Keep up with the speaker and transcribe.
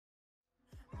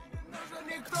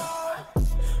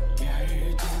Я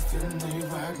единственный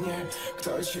в огне,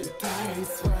 кто читает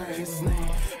свои сны.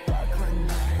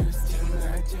 Поклоняюсь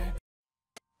темноте.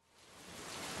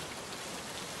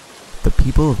 The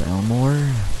people of Elmore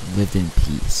lived in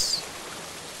peace,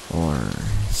 or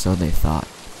so they thought.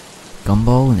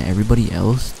 Gumball and everybody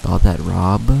else thought that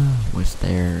Rob was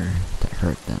there to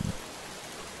hurt them,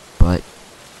 but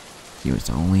he was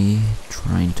only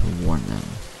trying to warn them.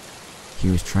 He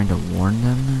was trying to warn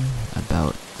them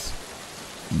about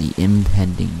the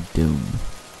impending doom.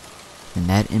 And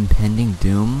that impending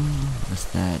doom was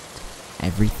that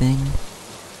everything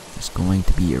was going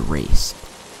to be erased.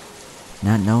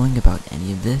 Not knowing about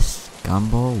any of this,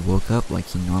 Gumball woke up like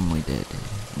he normally did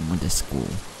and went to school.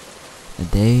 The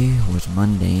day was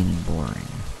mundane and boring,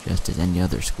 just as any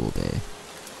other school day.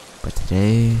 But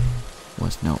today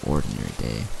was no ordinary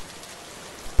day.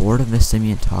 Bored of Miss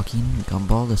Simeon talking,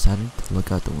 Gumball decided to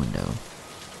look out the window.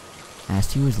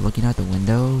 As he was looking out the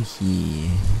window,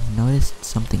 he noticed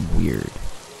something weird.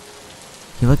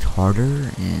 He looked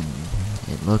harder, and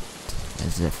it looked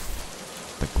as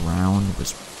if the ground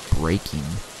was breaking,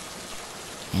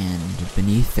 and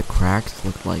beneath the cracks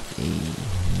looked like a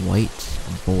white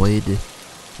void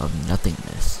of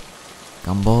nothingness.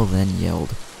 Gumball then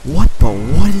yelled, "What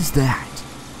is that?"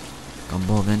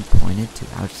 Gumball then pointed to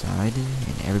outside,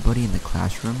 and everybody in the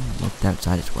classroom looked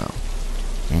outside as well,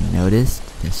 and noticed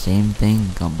the same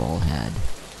thing Gumball had.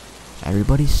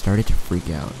 Everybody started to freak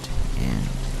out and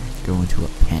go into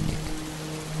a panic.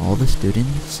 All the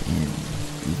students and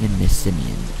even Miss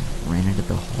Simeon ran into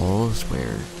the halls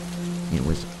where it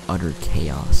was utter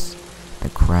chaos. The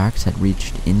cracks had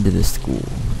reached into the school,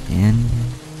 and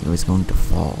it was going to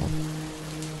fall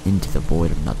into the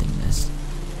void of nothingness.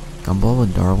 Gumball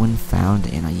and Darwin found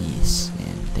Anais,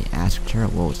 and they asked her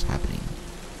what was happening.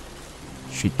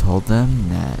 She told them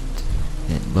that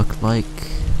it looked like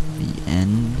the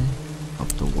end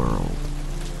of the world.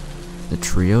 The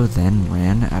trio then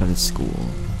ran out of the school,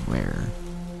 where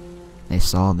they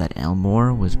saw that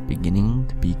Elmore was beginning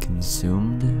to be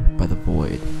consumed by the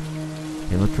void.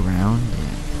 They looked around,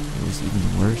 and it was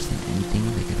even worse than anything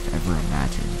they could have ever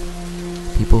imagined.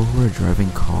 People who were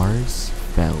driving cars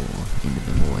fell into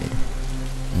the void,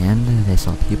 and they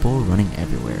saw people running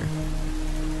everywhere.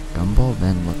 Gumball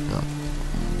then looked up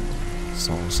and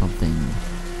saw something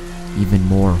even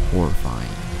more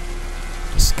horrifying.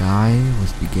 The sky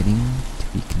was beginning to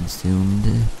be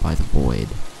consumed by the void.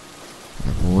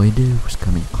 The void was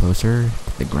coming closer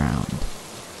to the ground,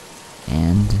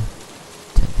 and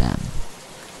to them.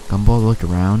 Gumball looked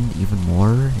around even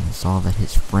more and saw that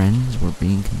his friends were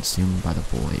being consumed by the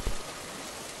void.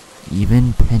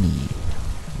 Even Penny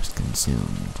was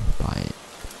consumed by it.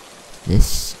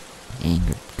 This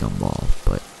angered Gumball,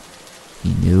 but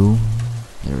he knew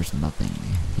there was nothing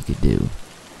he could do.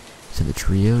 So the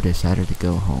trio decided to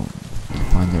go home and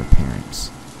find their parents.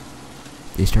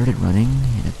 They started running,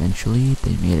 and eventually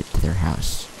they made it to their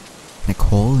house.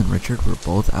 Nicole and Richard were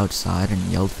both outside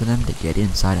and yelled for them to get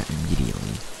inside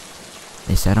immediately.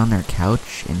 They sat on their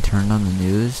couch and turned on the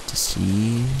news to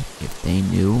see if they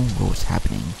knew what was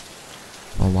happening.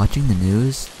 While watching the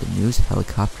news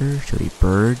helicopter showed a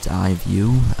bird's eye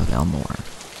view of Elmore,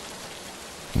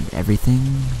 and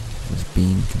everything was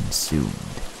being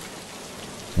consumed.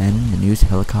 Then the news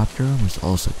helicopter was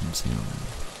also consumed,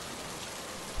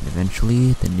 and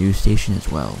eventually the news station as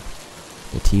well.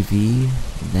 The TV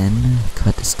then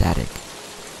cut to static.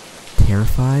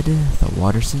 Terrified, the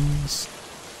Wattersons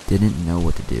didn't know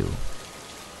what to do.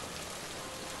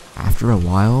 After a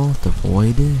while, the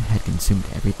void had consumed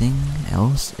everything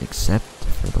else except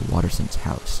for the Wattersons'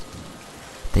 house.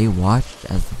 They watched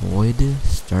as the void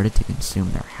started to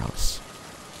consume their house,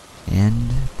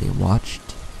 and they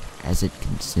watched as it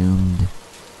consumed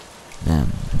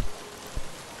them.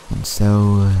 And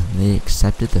so they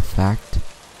accepted the fact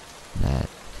that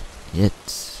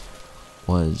it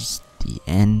was the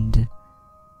end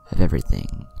of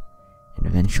everything. And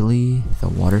eventually, the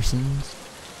Wattersons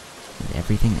and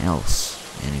everything else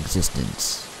in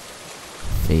existence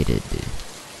faded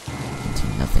into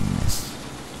nothingness.